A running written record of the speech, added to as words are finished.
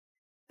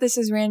This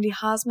is Randy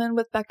Hosman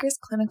with Becker's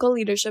Clinical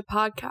Leadership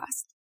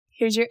Podcast.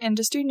 Here's your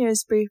industry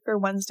news brief for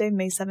Wednesday,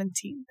 May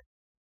 17th.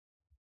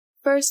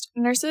 First,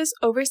 nurses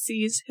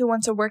overseas who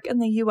want to work in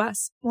the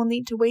U.S. will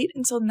need to wait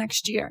until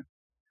next year.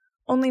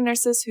 Only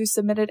nurses who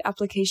submitted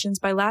applications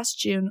by last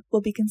June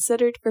will be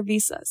considered for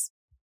visas.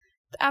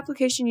 The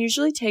application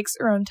usually takes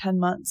around 10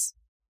 months.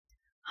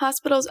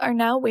 Hospitals are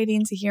now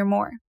waiting to hear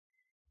more.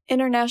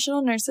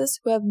 International nurses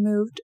who have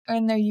moved,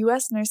 earned their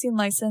U.S. nursing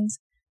license,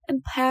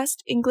 and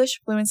passed English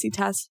fluency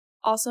tests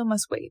also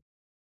must wait.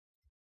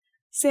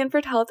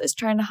 Sanford Health is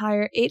trying to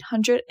hire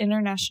 800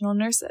 international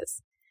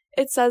nurses.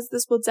 It says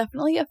this will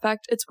definitely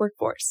affect its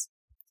workforce.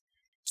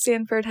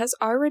 Sanford has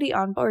already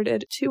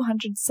onboarded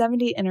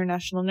 270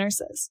 international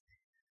nurses.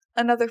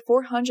 Another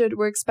 400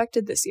 were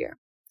expected this year.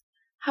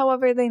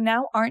 However, they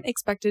now aren't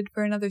expected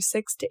for another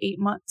 6 to 8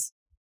 months.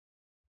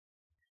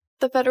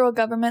 The federal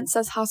government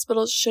says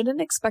hospitals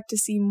shouldn't expect to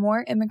see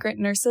more immigrant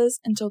nurses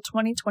until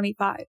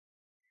 2025.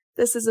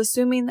 This is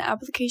assuming the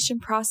application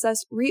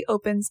process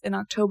reopens in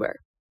October.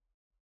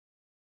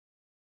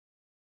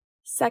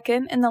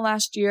 Second, in the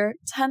last year,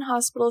 10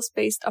 hospitals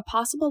faced a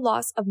possible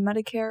loss of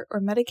Medicare or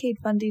Medicaid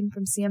funding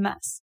from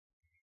CMS.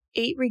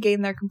 8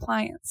 regained their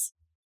compliance.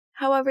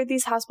 However,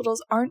 these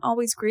hospitals aren't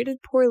always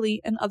graded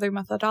poorly in other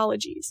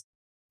methodologies.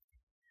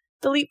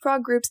 The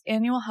Leapfrog Group's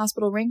annual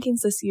hospital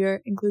rankings this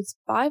year includes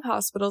 5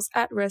 hospitals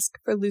at risk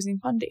for losing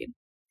funding.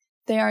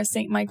 They are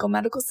St. Michael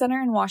Medical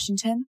Center in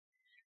Washington,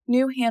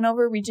 New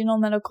Hanover Regional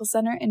Medical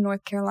Center in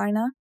North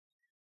Carolina,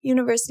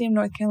 University of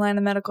North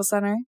Carolina Medical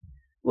Center,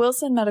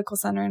 Wilson Medical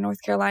Center in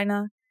North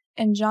Carolina,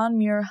 and John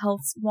Muir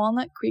Health's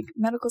Walnut Creek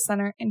Medical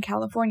Center in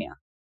California.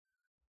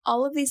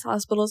 All of these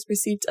hospitals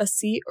received a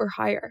C or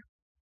higher.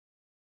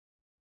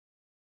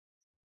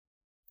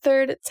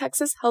 Third,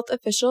 Texas health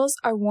officials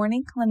are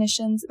warning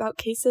clinicians about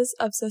cases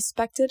of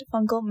suspected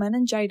fungal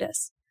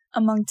meningitis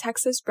among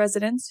Texas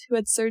residents who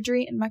had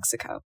surgery in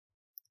Mexico.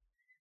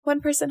 1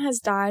 person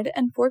has died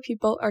and 4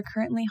 people are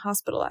currently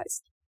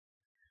hospitalized.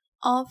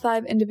 All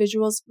 5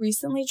 individuals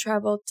recently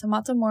traveled to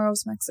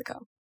Matamoros,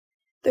 Mexico.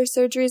 Their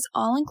surgeries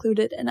all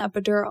included an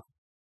epidural.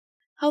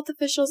 Health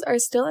officials are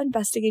still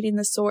investigating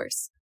the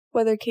source,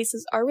 whether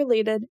cases are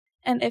related,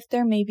 and if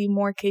there may be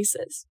more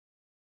cases.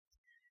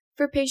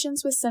 For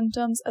patients with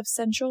symptoms of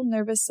central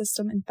nervous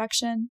system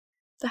infection,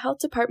 the health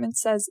department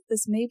says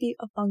this may be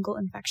a fungal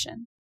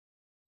infection.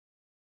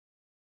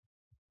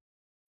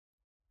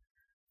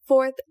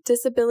 Fourth,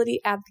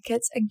 disability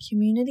advocates and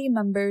community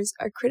members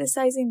are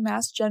criticizing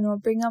Mass General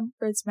Brigham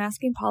for its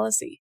masking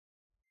policy.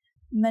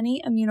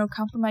 Many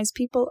immunocompromised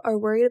people are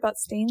worried about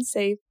staying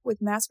safe with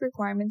mask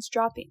requirements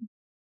dropping.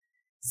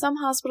 Some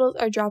hospitals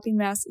are dropping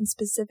masks in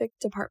specific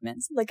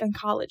departments, like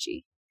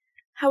oncology.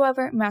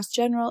 However, Mass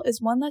General is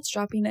one that's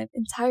dropping it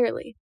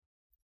entirely.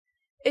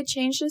 It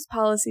changed its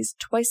policies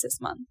twice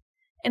this month.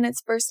 In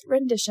its first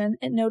rendition,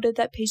 it noted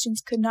that patients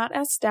could not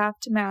ask staff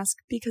to mask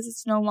because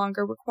it's no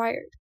longer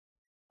required.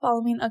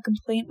 Following a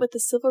complaint with the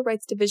Civil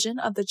Rights Division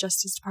of the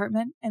Justice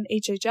Department and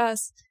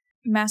HHS,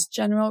 Mass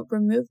General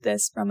removed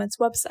this from its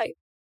website.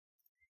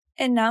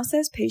 It now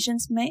says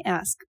patients may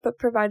ask, but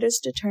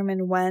providers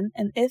determine when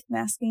and if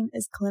masking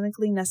is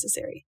clinically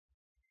necessary.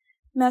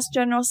 Mass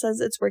General says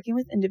it's working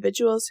with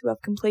individuals who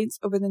have complaints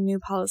over the new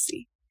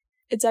policy.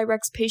 It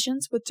directs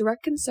patients with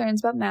direct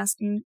concerns about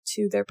masking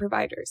to their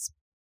providers.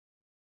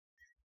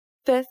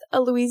 Fifth, a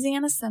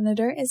Louisiana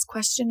senator is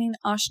questioning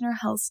Ochsner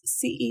Health's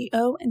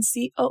CEO and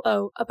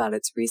COO about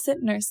its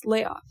recent nurse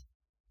layoff.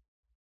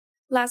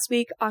 Last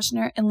week,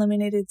 Ochsner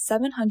eliminated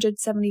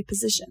 770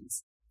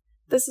 positions.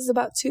 This is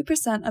about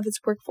 2% of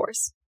its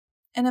workforce.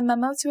 In a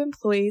memo to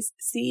employees,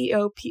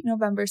 CEO Pete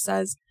November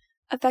says,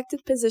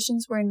 affected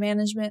positions were in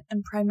management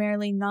and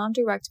primarily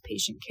non-direct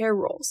patient care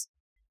roles.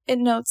 It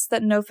notes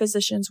that no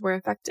physicians were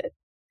affected.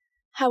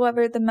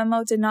 However, the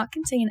memo did not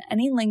contain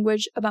any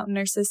language about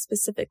nurses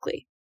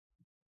specifically.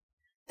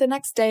 The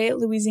next day,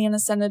 Louisiana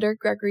Senator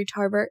Gregory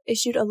Tarver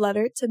issued a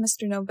letter to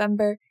Mr.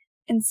 November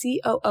and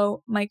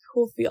COO Mike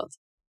Hoolfield.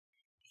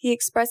 He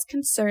expressed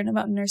concern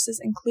about nurses'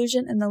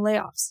 inclusion in the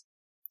layoffs.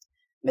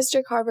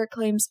 Mr. Carver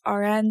claims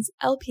RNs,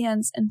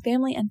 LPNs, and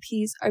family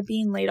NPs are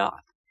being laid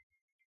off.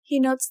 He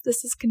notes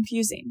this is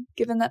confusing,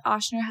 given that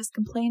Ochsner has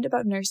complained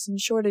about nursing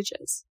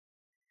shortages.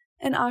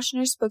 An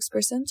Ochsner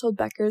spokesperson told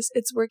Becker's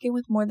it's working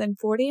with more than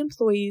 40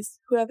 employees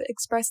who have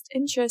expressed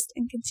interest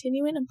in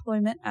continuing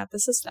employment at the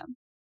system.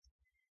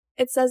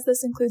 It says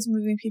this includes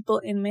moving people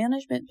in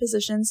management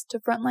positions to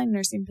frontline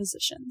nursing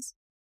positions.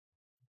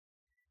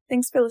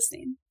 Thanks for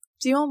listening.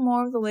 Do you want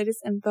more of the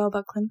latest info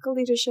about clinical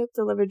leadership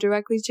delivered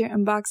directly to your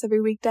inbox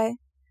every weekday?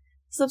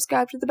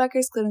 Subscribe to the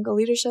Becker's Clinical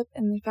Leadership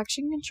and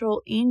Infection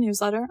Control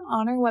e-newsletter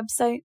on our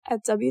website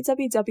at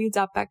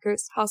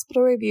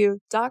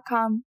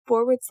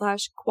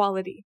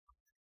www.beckershospitalreview.com/quality.